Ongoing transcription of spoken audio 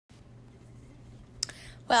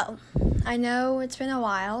Well, I know it's been a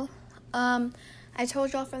while. I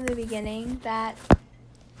told y'all from the beginning that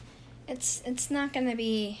it's not going to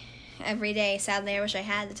be every day. Sadly, I wish I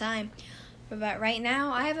had the time. But right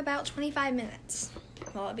now, I have about 25 minutes.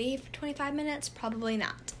 Will it be for 25 minutes? Probably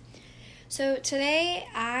not. So today,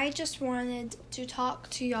 I just wanted to talk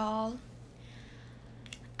to y'all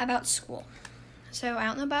about school. So I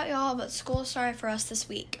don't know about y'all, but school started for us this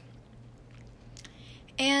week.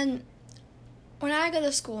 And when I go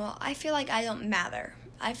to school, I feel like I don't matter.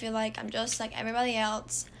 I feel like I'm just like everybody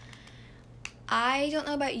else. I don't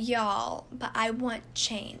know about y'all, but I want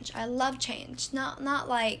change. I love change. Not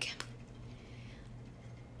like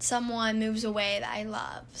someone moves away that I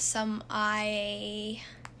love. I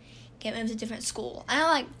get moved to a different school. I don't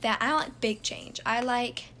like that. I don't like big change. I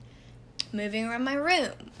like moving around my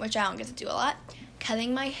room, which I don't get to do a lot.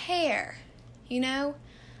 Cutting my hair,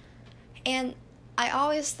 And I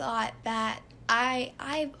always thought that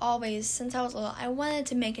I've always, since I was little, I wanted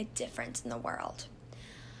to make a difference in the world.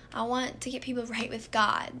 I want to get people right with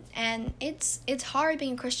God. And it's hard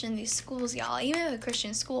being a Christian in these schools, y'all, even in a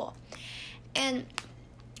Christian school. And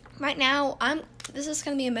right now, this is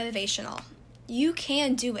going to be a motivational. You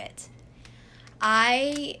can do it.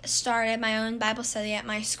 I started my own Bible study at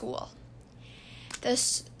my school.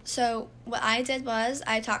 So what I did was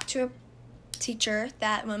I talked to a teacher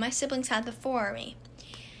that one of my siblings had before me.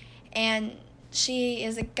 And she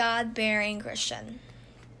is a God-bearing Christian.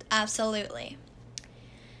 Absolutely.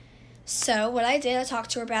 So what I did, I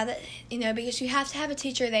talked to her about it, because you have to have a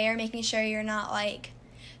teacher there making sure you're not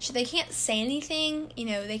so they can't say anything,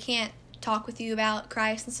 they can't talk with you about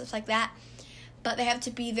Christ and stuff like that, but they have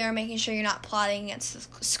to be there making sure you're not plotting against the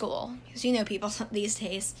school, because people these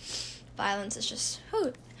days, violence is just,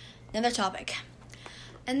 another topic.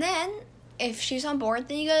 And then, if she's on board,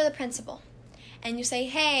 then you go to the principal. And you say,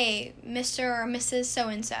 hey, Mr. or Mrs.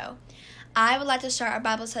 So-and-so, I would like to start a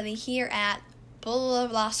Bible study here at blah, blah,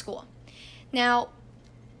 blah school. Now,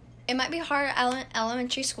 it might be hard at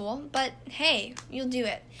elementary school, but hey, you'll do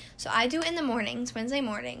it. So I do it in the mornings, Wednesday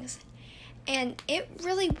mornings, and it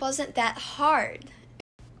really wasn't that hard.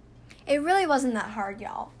 It really wasn't that hard,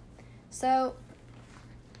 y'all. So,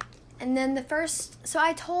 and then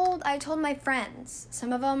I told my friends,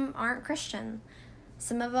 some of them aren't Christian.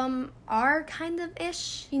 Some of them are kind of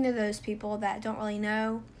ish, those people that don't really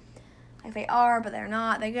know, like they are, but they're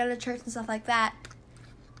not. They go to church and stuff like that.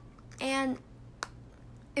 And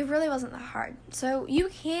it really wasn't that hard. So you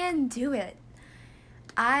can do it.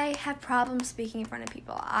 I have problems speaking in front of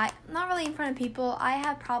people. Not really in front of people. I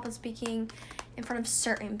have problems speaking in front of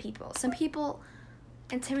certain people. Some people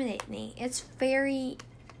intimidate me. It's very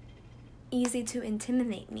easy to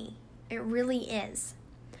intimidate me. It really is.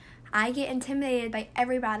 I get intimidated by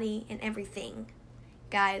everybody and everything,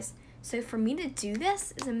 guys. So for me to do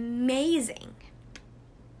this is amazing.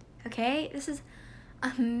 Okay? This is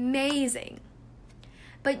amazing.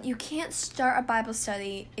 But you can't start a Bible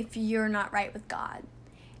study if you're not right with God.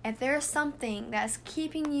 If there's something that's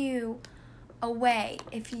keeping you away,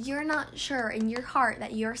 if you're not sure in your heart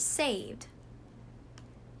that you're saved,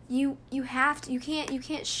 you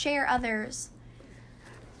can't share others.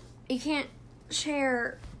 You can't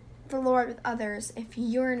share the Lord with others if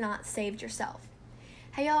you're not saved yourself.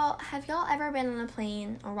 Have y'all ever been on a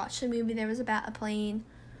plane or watched a movie that was about a plane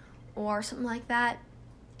or something like that?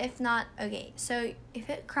 If not, okay. So if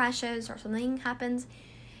it crashes or something happens,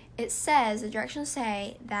 it says, the directions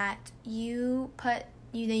say that you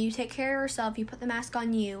take care of yourself, you put the mask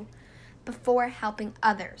on you before helping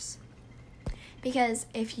others. Because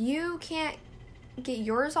if you can't get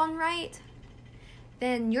yours on right,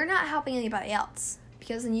 then you're not helping anybody else.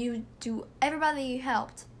 Because then you do, everybody you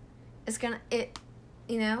helped is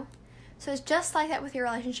So it's just like that with your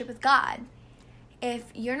relationship with God. If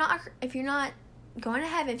you're not going to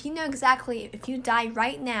heaven, if you know exactly, if you die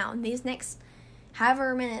right now, in these next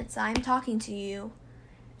however minutes I'm talking to you,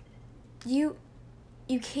 you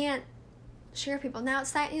can't share people. Now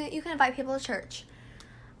it's not, you can invite people to church.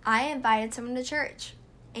 I invited someone to church,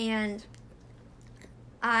 and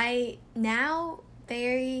I now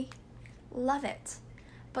very love it.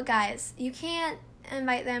 But guys, you can't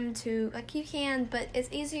invite them to, you can, but it's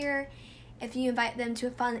easier if you invite them to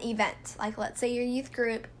a fun event. Like, let's say your youth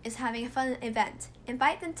group is having a fun event.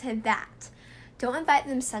 Invite them to that. Don't invite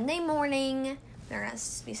them Sunday morning. They're going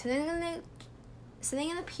to be sitting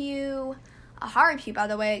in the pew, a hard pew, by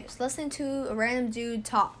the way, just listening to a random dude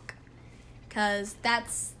talk. Because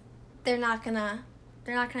they're not gonna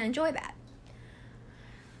enjoy that.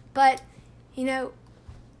 But,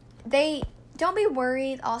 they don't be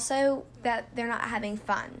worried also that they're not having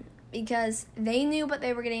fun. because they knew what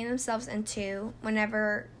they were getting themselves into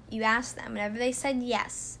whenever you asked them. Whenever they said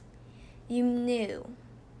yes, you knew.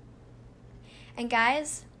 And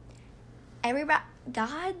guys,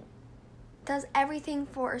 God does everything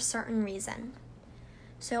for a certain reason.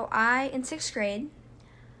 So in 6th grade,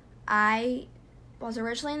 I was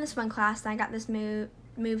originally in this one class, and I got this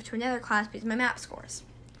moved to another class because of my MAP scores.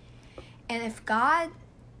 And if God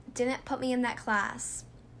didn't put me in that class,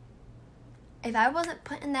 if I wasn't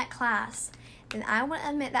put in that class, then I wouldn't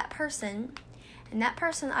have met that person, and that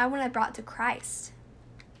person I wouldn't have brought to Christ.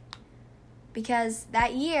 Because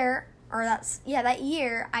that year,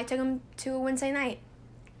 I took him to a Wednesday night,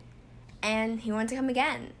 and he wanted to come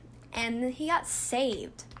again, and he got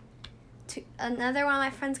saved. Another one of my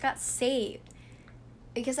friends got saved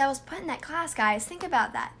because I was put in that class, guys. Think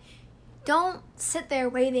about that. Don't sit there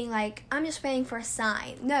waiting like, I'm just waiting for a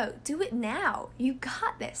sign. No, do it now. You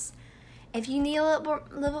got this. If you need a little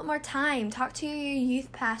bit more time, talk to your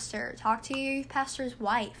youth pastor. Talk to your youth pastor's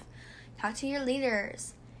wife. Talk to your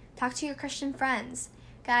leaders. Talk to your Christian friends.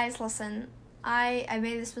 Guys, listen. I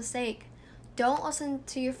made this mistake. Don't listen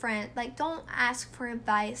to your friend. Don't ask for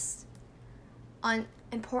advice on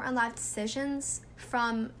important life decisions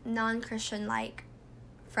from non-Christian,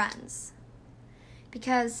 friends.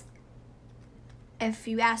 Because if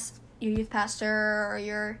you ask your youth pastor or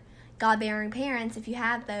your God-bearing parents, if you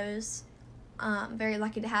have those, very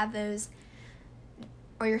lucky to have those,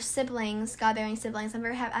 or your siblings, God-bearing siblings.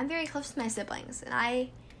 I'm very close to my siblings, and I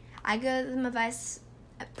give them advice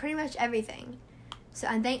pretty much everything. So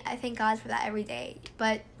I thank God for that every day.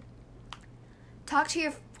 But talk to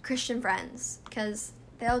your Christian friends, because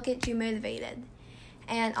they'll get you motivated.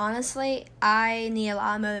 And honestly, I need a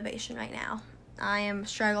lot of motivation right now. I am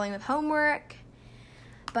struggling with homework,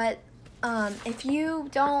 but if you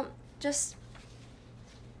don't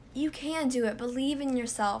you can do it. Believe in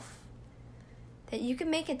yourself that you can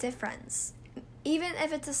make a difference. Even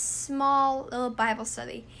if it's a small little Bible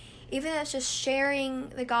study. Even if it's just sharing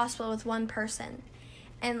the gospel with one person.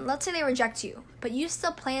 And let's say they reject you, but you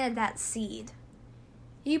still planted that seed.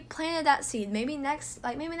 You planted that seed. Maybe next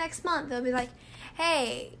month they'll be like,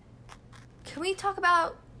 hey, can we talk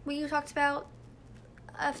about what you talked about?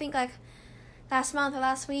 I think last month or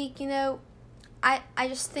last week, I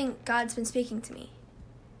just think God's been speaking to me.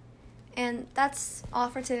 And that's all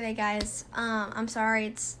for today, guys. I'm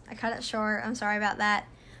sorry I cut it short. I'm sorry about that.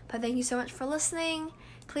 But thank you so much for listening.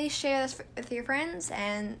 Please share this with your friends.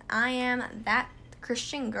 And I am that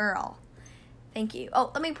Christian girl. Thank you.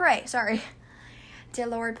 Oh, let me pray. Sorry. Dear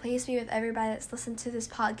Lord, please be with everybody that's listened to this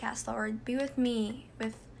podcast, Lord. Be with me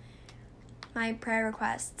with my prayer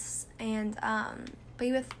requests. And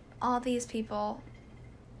be with all these people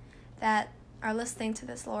that are listening to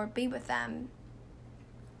this, Lord. Be with them.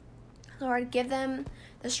 Lord, give them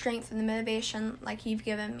the strength and the motivation like you've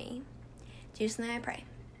given me. In Jesus' name I pray.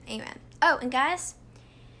 Amen. Oh, and guys,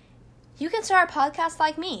 you can start a podcast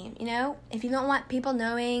like me, If you don't want people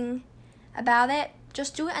knowing about it,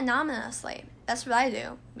 just do it anonymously. That's what I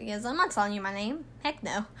do, because I'm not telling you my name. Heck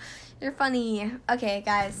no. You're funny. Okay,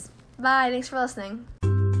 guys. Bye. Thanks for listening.